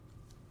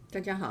大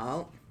家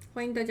好，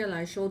欢迎大家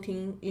来收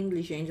听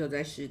English Angel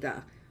在师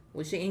大，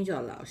我是 Angel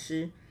老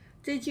师。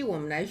这一季我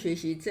们来学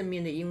习正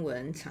面的英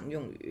文常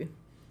用语。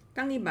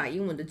当你把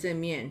英文的正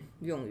面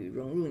用语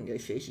融入你的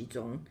学习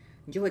中，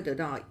你就会得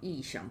到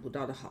意想不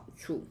到的好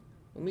处。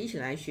我们一起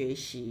来学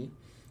习，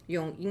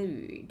用英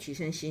语提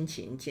升心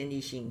情，建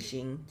立信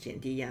心，减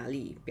低压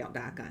力，表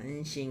达感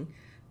恩心，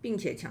并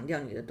且强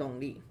调你的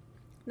动力，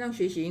让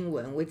学习英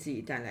文为自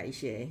己带来一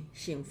些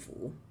幸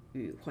福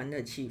与欢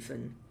乐气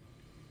氛。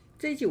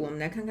这一集我们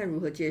来看看如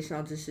何介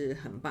绍这是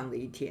很棒的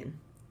一天，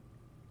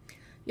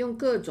用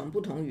各种不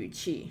同语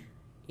气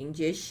迎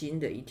接新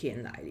的一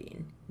天来临。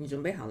你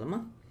准备好了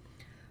吗？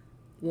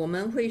我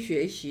们会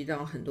学习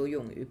到很多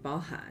用语，包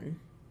含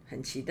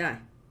很期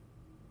待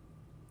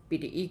be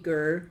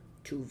eager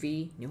to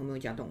be， 你后面会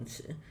加动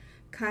词，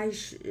开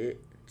始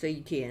这一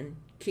天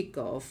kick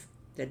off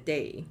the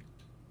day，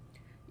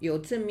 有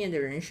正面的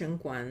人生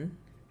观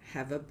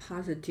have a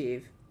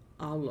positive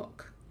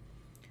outlook，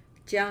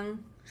 将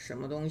什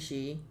么东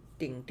西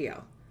定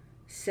调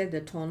set the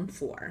tone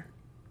for，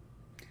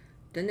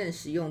 等等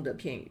实用的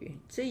片语，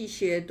这一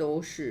些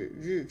都是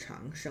日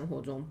常生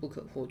活中不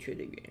可或缺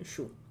的元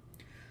素。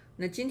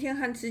那今天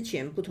和之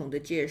前不同的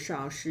介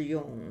绍是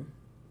用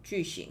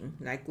句型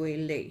来归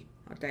类，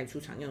带出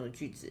常用的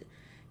句子，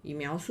以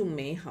描述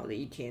美好的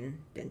一天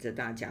等着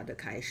大家的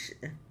开始。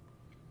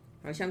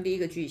好像第一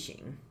个句型，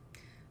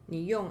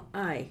你用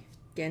I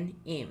跟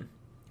am，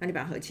 那你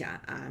把它合起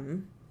来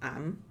I'm，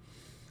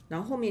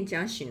然后后面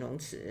加形容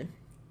词，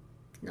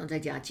然后再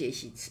加介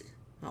系词。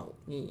好，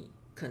你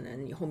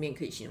后面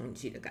可以形容你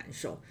自己的感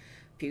受。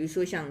比如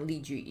说像例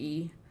句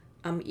一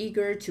 ，I'm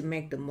eager to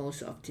make the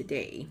most of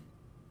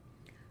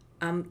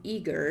today。I'm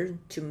eager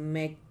to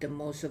make the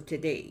most of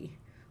today。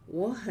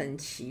我很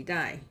期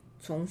待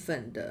充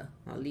分的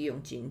利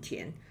用今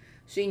天。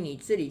所以你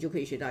这里就可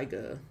以学到一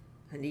个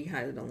很厉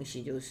害的东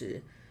西，就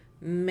是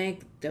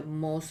make the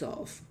most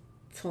of，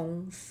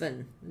 充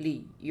分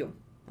利用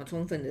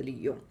充分的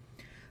利用。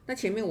那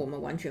前面我们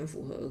完全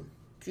符合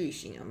句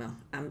型，有没有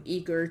 ？I'm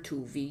eager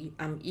to be,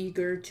 I'm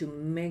eager to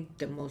make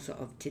the most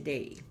of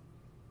today。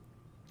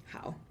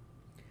好，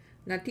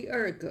那第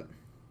二个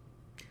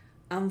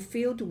 ，I'm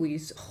filled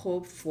with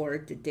hope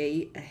for the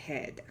day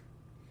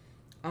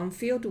ahead。I'm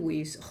filled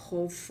with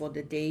hope for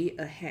the day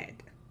ahead。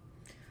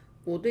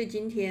我对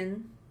今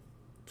天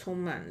充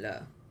满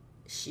了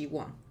希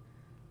望。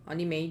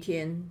你每一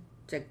天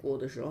在过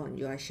的时候，你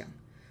就在想，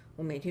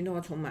我每天都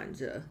要充满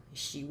着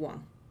希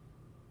望。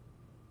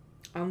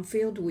I'm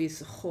filled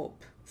with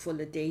hope for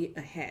the day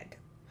ahead。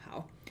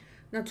 好，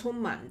那充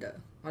满的，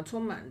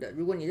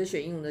如果你在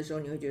学英文的时候，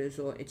你会觉得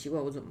说，奇怪，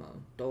我怎么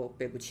都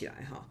背不起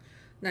来哈？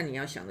那你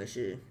要想的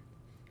是，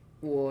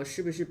我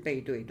是不是背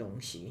对东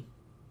西？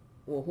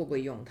我会不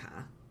会用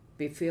它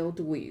 ？Be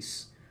filled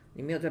with，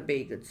 你没有再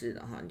背一个字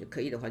了哈，你就可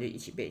以的话就一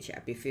起背起来。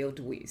Be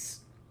filled with。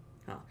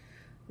好，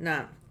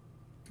那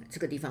这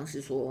个地方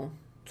是说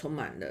充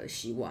满了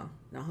希望，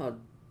然后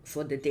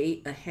for the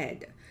day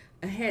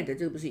ahead。Ahead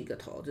这个不是一个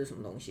头，这是什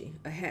么东西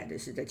 ？Ahead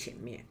是在前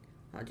面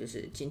就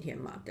是今天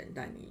嘛，等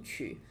待你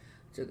去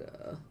这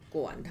个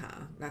过完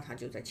它，那它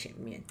就在前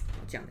面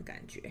这样的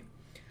感觉。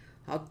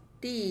好，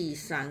第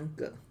三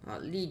个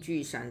例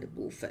句3的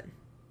部分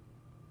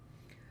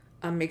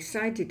 ，I'm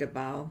excited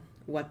about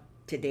what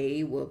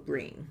today will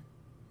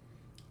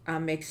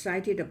bring。I'm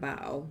excited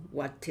about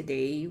what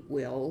today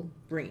will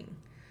bring。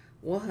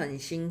我很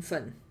兴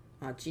奋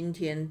今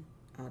天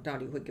到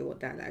底会给我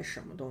带来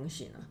什么东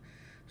西呢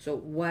？So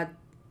what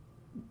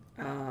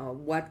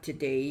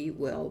today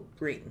will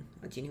bring？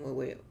 今天会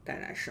为我带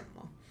来什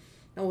么？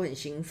那我很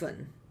兴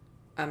奋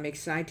 ，I'm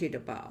excited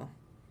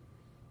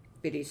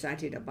about，be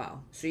excited about。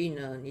所以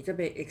呢，你这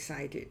边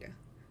excited，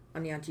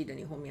你要记得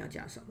你后面要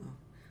加什么？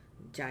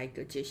加一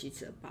个介系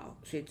词 about。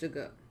所以这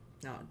个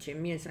前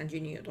面3句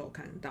你也都有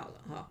看到了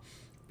哈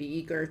 ，be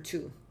eager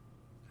to，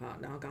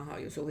 然后刚好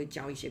有时候会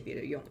教一些别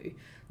的用语。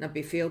那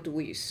be filled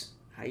with，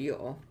 还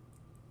有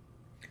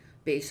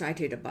be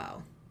excited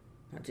about。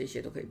这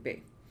些都可以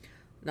背。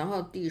然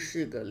后第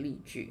4个例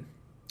句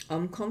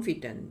 ，I'm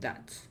confident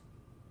that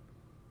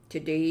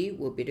today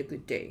will be the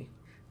good day。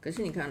可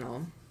是你看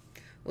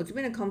我这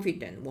边的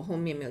confident， 我后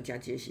面没有加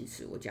介系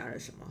词，我加了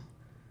什么？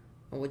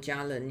我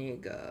加了那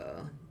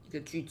个一个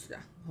句子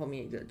后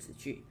面一个子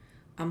句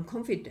 ，I'm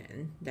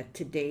confident that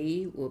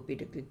today will be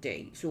the good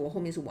day。所以我后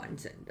面是完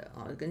整的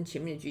跟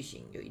前面的句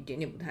型有一点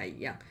点不太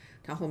一样，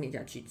它后面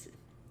加句子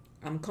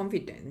 ，I'm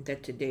confident that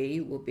today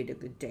will be the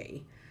good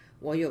day。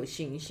我有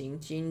信心，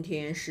今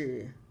天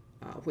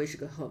会是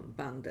个很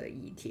棒的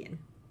一天。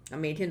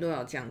每天都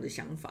要有这样的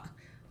想法。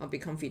Be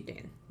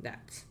confident that。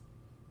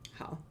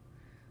好，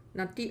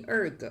那第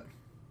2个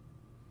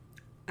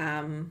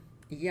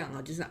一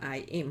样就是 I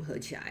am 合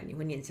起来，你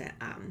会念成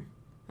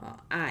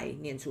I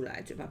念出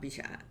来，嘴巴闭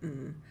起来。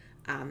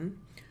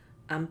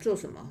I'm 做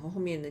什么？后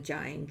面的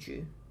加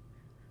ing。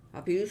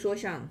比如说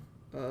像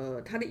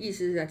他的意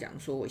思是在讲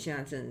说，我现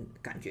在正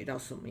感觉到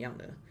什么样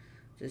的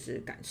就是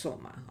感受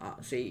嘛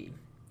所以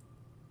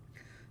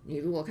你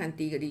如果看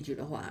第一个例句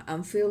的话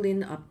 ，I'm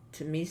feeling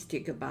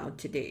optimistic about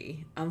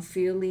today. I'm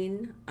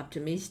feeling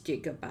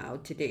optimistic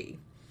about today.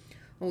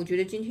 我觉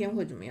得今天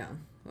会怎么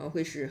样？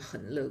会是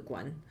很乐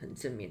观、很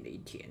正面的一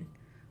天。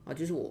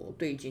就是我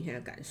对于今天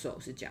的感受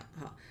是这样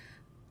哈。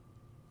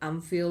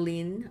I'm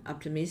feeling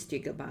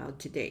optimistic about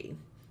today.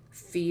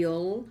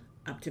 Feel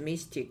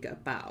optimistic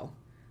about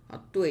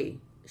对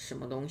什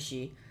么东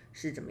西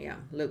是怎么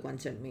样乐观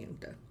正面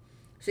的。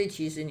所以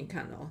其实你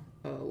看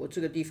我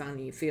这个地方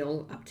你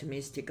feel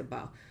optimistic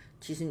about，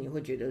 其实你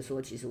会觉得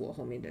说，其实我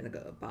后面的那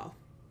个 about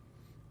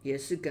也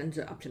是跟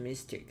着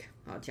optimistic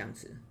这样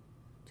子，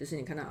就是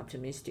你看到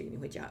optimistic 你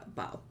会加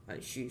about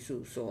叙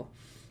述说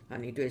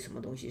你对什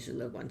么东西是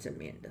乐观正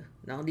面的。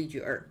然后例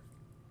句2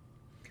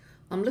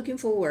 ，I'm looking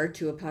forward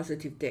to a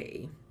positive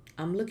day.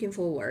 I'm looking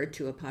forward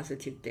to a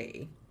positive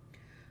day.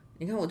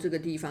 你看我这个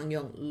地方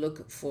用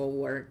look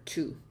forward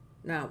to，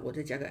 那我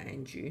再加个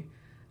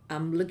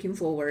ing。I'm looking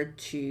forward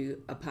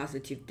to a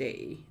positive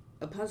day.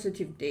 A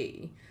positive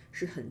day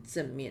是很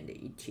正面的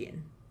一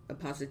天。A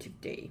positive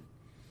day。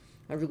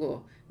如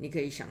果你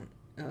可以想，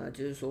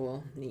就是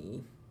说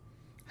你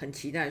很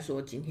期待说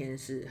今天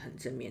是很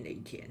正面的一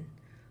天，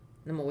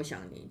那么我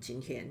想你今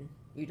天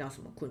遇到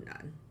什么困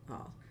难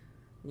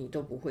你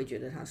都不会觉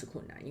得它是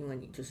困难，因为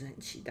你就是很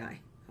期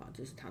待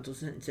就是它都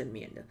是很正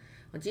面的。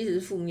即使是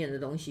负面的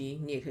东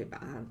西，你也可以把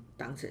它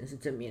当成是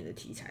正面的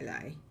题材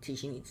来提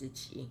醒你自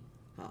己。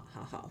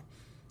好好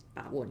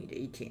把握你的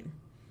一天。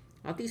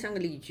好，第3个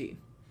例句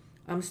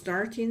 ，I'm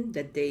starting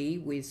the day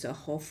with a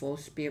hopeful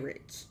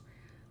spirit.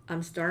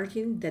 I'm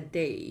starting the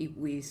day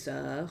with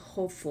a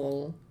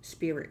hopeful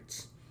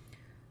spirit.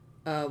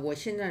 我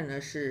现在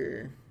呢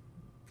是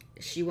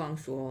希望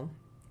说，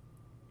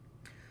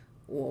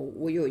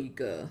我有一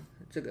个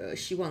这个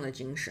希望的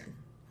精神。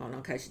好，然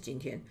后开始今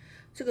天。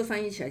这个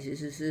翻译起来其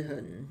实是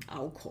很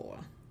拗口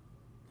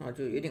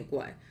就有点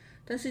怪。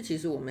但是其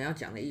实我们要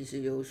讲的意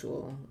思就是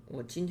说，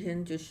我今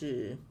天就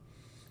是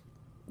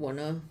我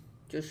呢，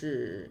就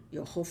是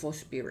有 hopeful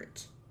spirit，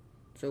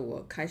 所以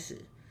我开始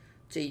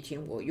这一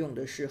天我用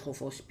的是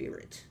hopeful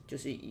spirit， 就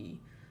是以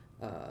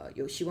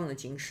有希望的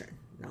精神，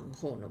然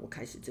后呢，我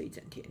开始这一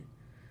整天。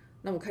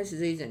那我开始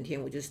这一整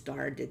天，我就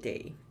start the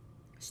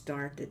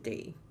day，start the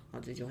day，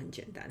 这就很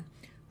简单。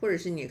或者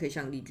是你也可以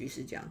像例句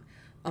是这样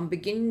 ，I'm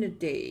beginning the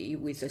day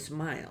with a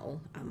smile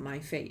on my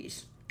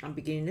face。I'm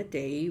beginning the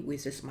day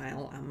with a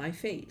smile on my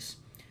face.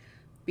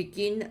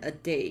 Begin a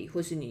day，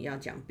 或是你要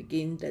讲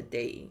begin the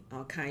day，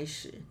 开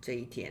始这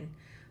一天。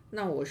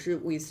那我是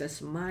with a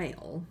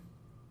smile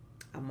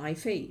on my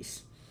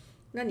face。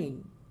那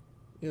你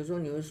有时候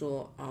你会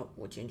说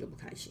我今天就不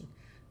开心，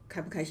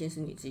开不开心是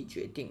你自己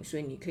决定，所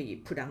以你可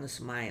以 put on a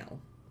smile。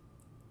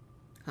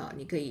好，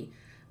你可以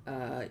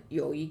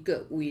有一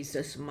个 with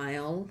a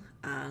smile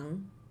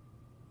on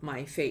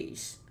my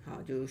face。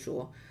好，就是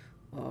说。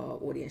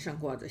我脸上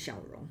挂着笑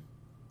容，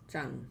这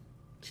样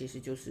其实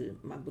就是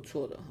蛮不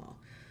错的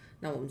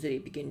那我们这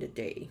里 begin the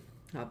day，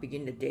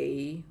 begin the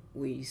day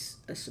with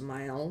a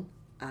smile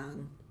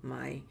on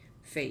my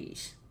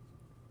face，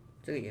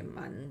 这个也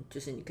蛮，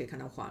就是你可以看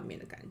到画面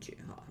的感觉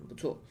很不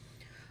错。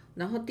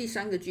然后第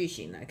3个句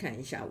型来看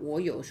一下，我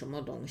有什么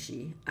东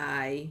西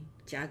 ，I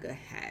加个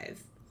have，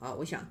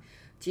 我想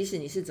即使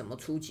你是怎么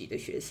初级的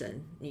学生，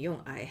你用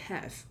I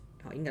have，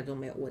 应该都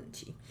没有问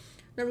题。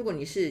那如果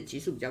你是级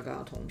数比较高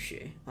的同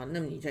学那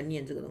么你在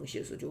念这个东西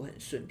的时候就会很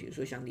顺。比如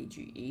说像例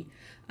句1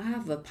 ，I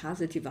have a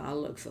positive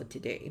outlook for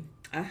today.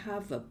 I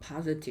have a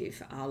positive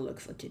outlook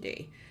for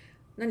today.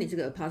 那你这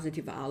个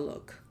positive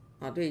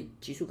outlook 对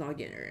级数高一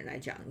点的人来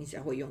讲，你只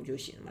要会用就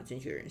行了嘛，正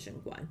确人生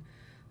观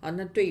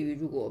那对于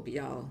如果比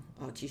较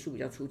级数比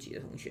较初级的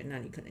同学，那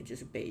你可能就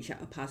是背一下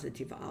a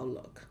positive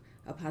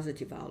outlook，a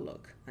positive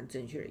outlook， 很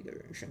正确的一个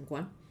人生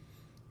观。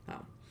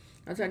好，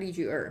那再例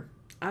句2。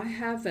I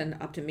have an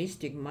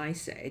optimistic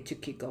mindset to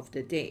kick off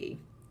the day.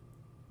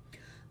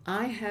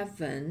 I have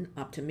an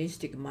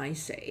optimistic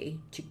mindset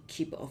to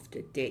kick off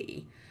the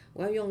day.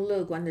 我要用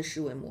乐观的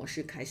思维模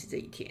式开始这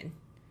一天。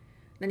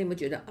那你有没有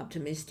觉得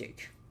optimistic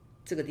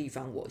这个地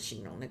方我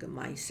形容那个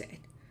mindset？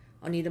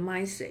你的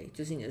mindset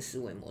就是你的思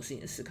维模式、你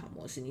的思考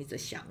模式、你的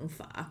想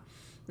法。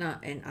那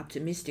an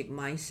optimistic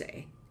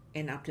mindset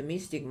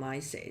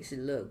是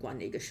乐观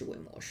的一个思维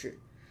模式。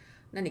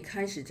那你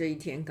开始这一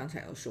天，刚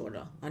才有说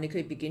了你可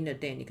以 begin the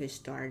day， 你可以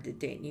start the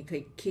day， 你可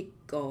以 kick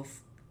off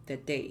the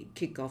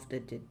day，kick off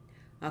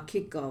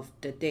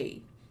the day，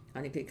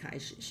 你可以开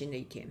始新的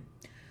一天。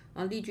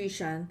例句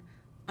3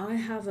 ，I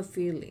have a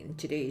feeling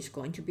today is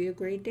going to be a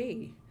great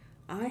day.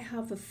 I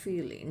have a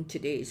feeling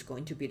today is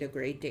going to be a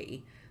great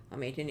day.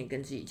 每天你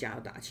跟自己加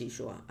油打气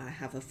说 I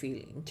have a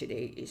feeling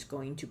today is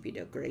going to be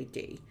a great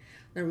day。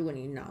 那如果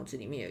你脑子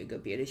里面有一个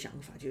别的想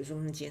法，就是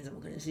说今天怎么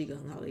可能是一个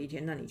很好的一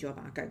天，那你就要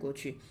把它盖过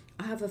去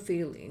I have a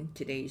feeling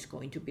today is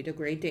going to be a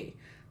great day。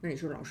 那你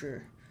说老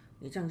师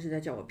你这样是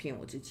在叫我骗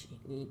我自己，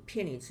你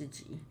骗你自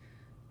己，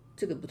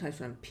这个不太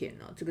算骗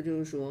这个就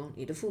是说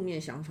你的负面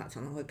想法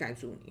常常会盖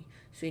住你，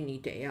所以你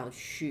得要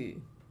去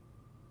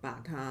把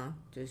它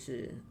就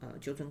是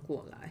纠正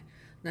过来。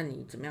那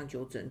你怎么样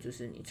纠正？就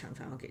是你常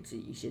常要给自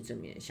己一些正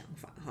面的想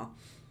法哈。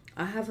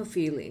I have a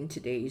feeling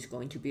today is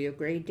going to be a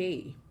great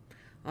day。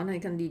好，那你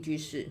看例句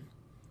是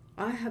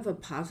I have a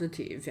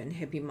positive and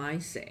happy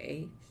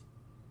mindset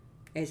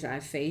as I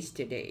face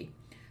today。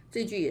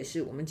这句也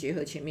是我们结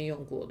合前面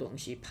用过的东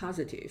西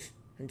 ，positive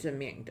很正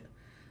面的。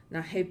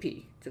那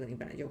happy 这个你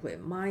本来就会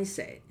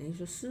mindset， 你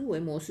说思维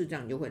模式这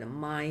样你就会了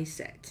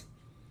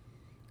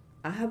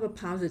mindset。I have a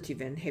positive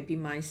and happy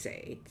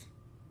mindset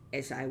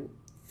as I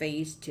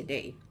face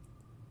today。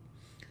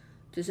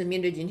这是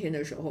面对今天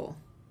的时候，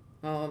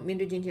面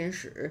对今天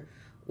时，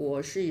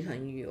我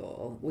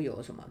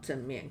有什么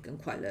正面跟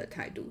快乐的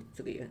态度，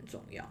这个也很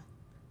重要。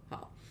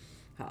好，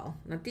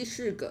那第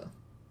四个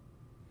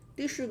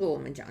我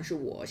们讲的是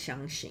我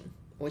相信，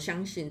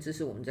这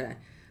是我们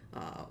在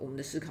我们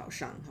的思考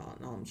上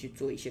然后我们去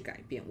做一些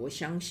改变。我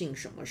相信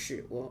什么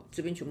事，我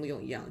这边全部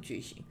用一样的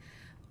句型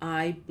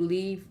 ，I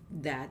believe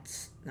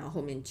that， 然后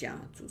后面加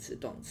主词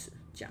动词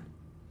讲。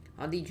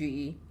好，例句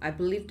一 ，I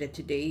believe that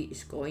today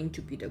is going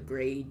to be the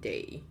great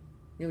day。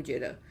你有觉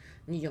得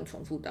你已经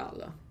重复到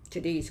了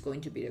 ，Today is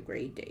going to be the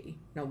great day。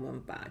那我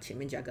们把前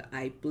面加个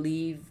I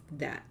believe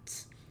that。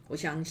我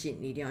相信，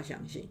你一定要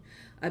相信。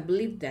I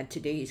believe that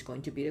today is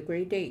going to be a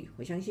great day。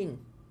我相信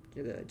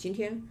这个今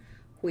天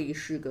会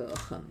是个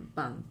很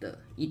棒的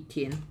一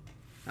天。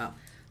好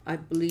 ，I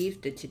believe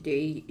that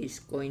today is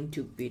going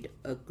to be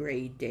a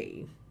great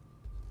day。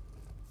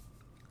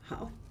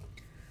好，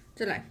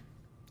再来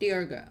第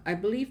二个 ，I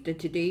believe that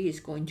today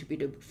is going to be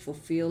the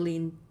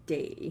fulfilling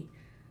day。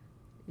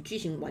句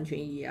型完全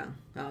一样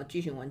然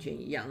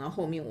后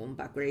后面我们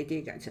把 great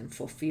day 改成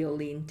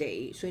fulfilling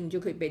day， 所以你就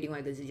可以背另外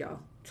一个字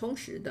叫充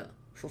实的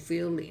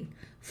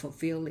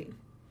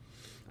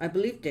fulfilling。I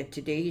believe that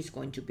today is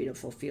going to be a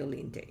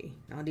fulfilling day。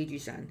然后例句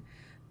三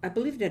 ，I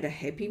believe that a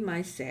happy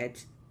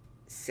mindset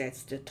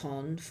sets the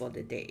tone for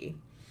the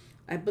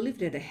day。I believe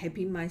that a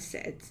happy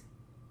mindset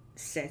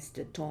sets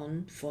the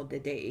tone for the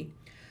day。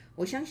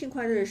我相信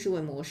快乐的思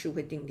维模式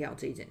会定调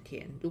这一整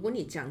天。如果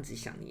你这样子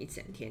想，你一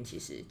整天其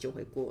实就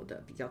会过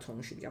得比较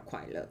充实，比较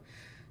快乐。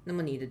那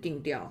么你的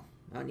定调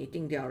你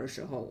定调的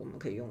时候，我们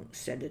可以用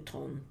set the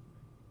tone，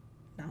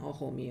 然后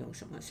后面用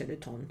什么 set the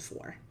tone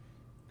for。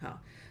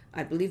好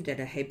 ，I believe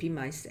that a happy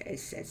mindset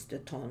sets the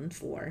tone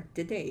for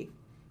the day。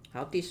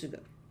好，第四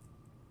个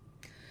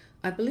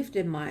 ，I believe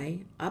that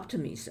my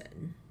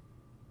optimism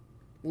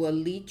will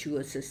lead to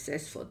a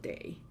successful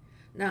day。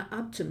那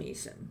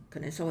optimism 可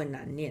能稍微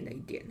难念了一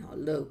点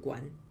乐观。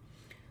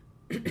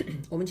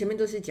我们前面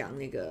都是讲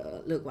那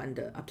个乐观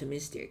的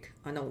optimistic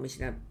那我们现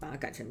在把它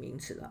改成名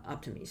词了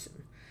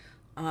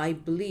optimism。I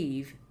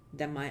believe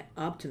that my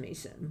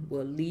optimism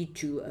will lead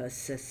to a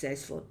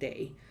successful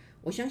day。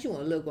我相信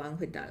我的乐观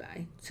会带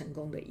来成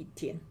功的一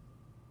天。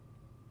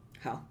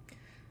好，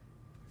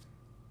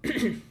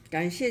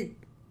感谢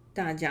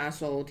大家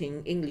收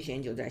听 English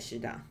研究在师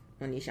大。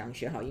那你想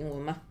学好英文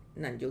吗？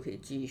那你就可以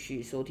继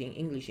续收听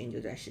English 研究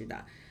在师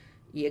大，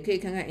也可以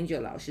看看 Angel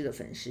老师的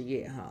粉丝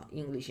页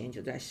English 研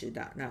究在师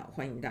大。那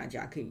欢迎大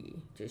家可以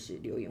就是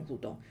留言互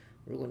动，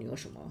如果你有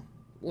什么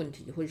问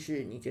题，或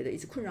是你觉得一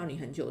直困扰你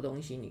很久的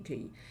东西，你可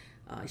以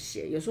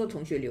写。有时候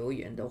同学留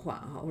言的话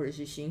或者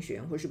是新学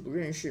员或是不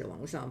认识的网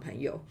络上的朋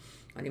友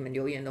你们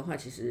留言的话，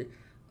其实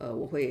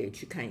我会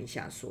去看一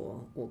下，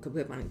说我可不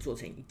可以帮你做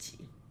成一集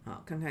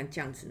看看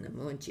这样子能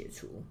不能解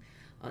除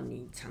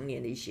你常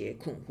年的一些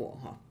困惑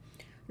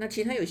那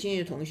其他有兴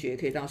趣的同学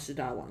可以到师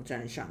大网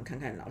站上看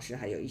看老师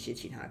还有一些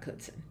其他课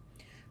程，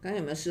看看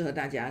有没有适合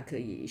大家可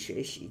以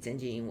学习增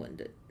进英文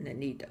的能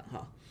力的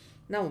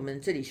那我们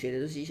这里学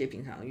的都是一些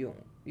平常用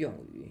语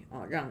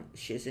让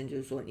学生就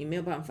是说你没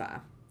有办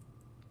法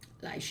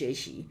来学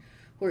习，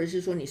或者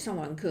是说你上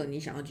完课你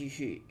想要继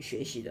续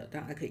学习的，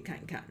大家可以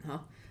看一看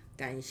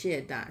感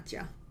谢大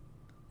家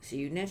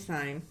 ，See you next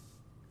time，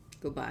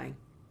 Goodbye。